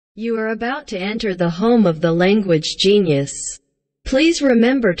You are about to enter the home of the language genius. Please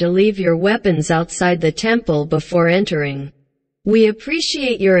remember to leave your weapons outside the temple before entering. We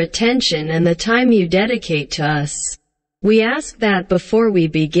appreciate your attention and the time you dedicate to us. We ask that before we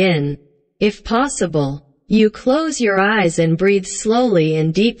begin, if possible, you close your eyes and breathe slowly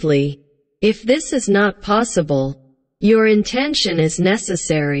and deeply. If this is not possible, your intention is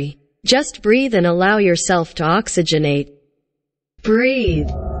necessary. Just breathe and allow yourself to oxygenate. Breathe.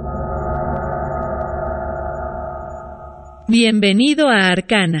 Bienvenido a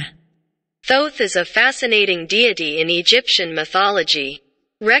Arcana. Thot is a fascinating deity in Egyptian mythology,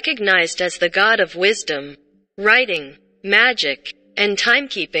 recognized as the god of wisdom, writing, magic, and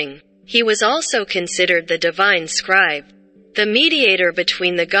timekeeping. He was also considered the divine scribe, the mediator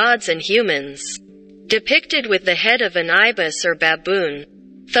between the gods and humans. Depicted with the head of an ibis or baboon,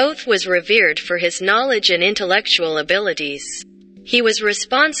 Thot was revered for his knowledge and intellectual abilities. He was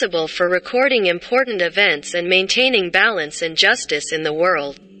responsible for recording important events and maintaining balance and justice in the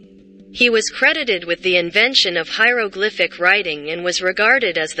world. He was credited with the invention of hieroglyphic writing and was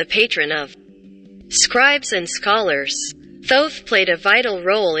regarded as the patron of scribes and scholars. Thot played a vital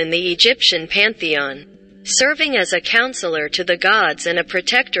role in the Egyptian pantheon, serving as a counselor to the gods and a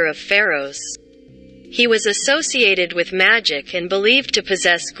protector of pharaohs. He was associated with magic and believed to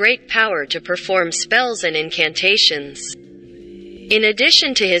possess great power to perform spells and incantations. In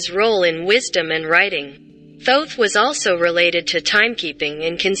addition to his role in wisdom and writing, Thot was also related to timekeeping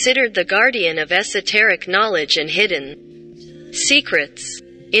and considered the guardian of esoteric knowledge and hidden secrets.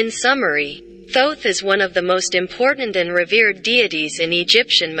 In summary, Thot is one of the most important and revered deities in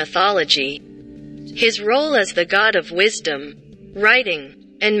Egyptian mythology. His role as the god of wisdom,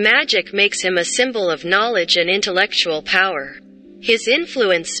 writing, and magic makes him a symbol of knowledge and intellectual power. His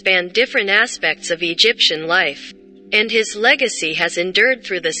influence spanned different aspects of Egyptian life, and his legacy has endured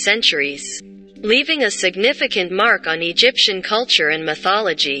through the centuries, leaving a significant mark on Egyptian culture and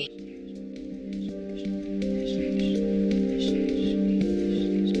mythology.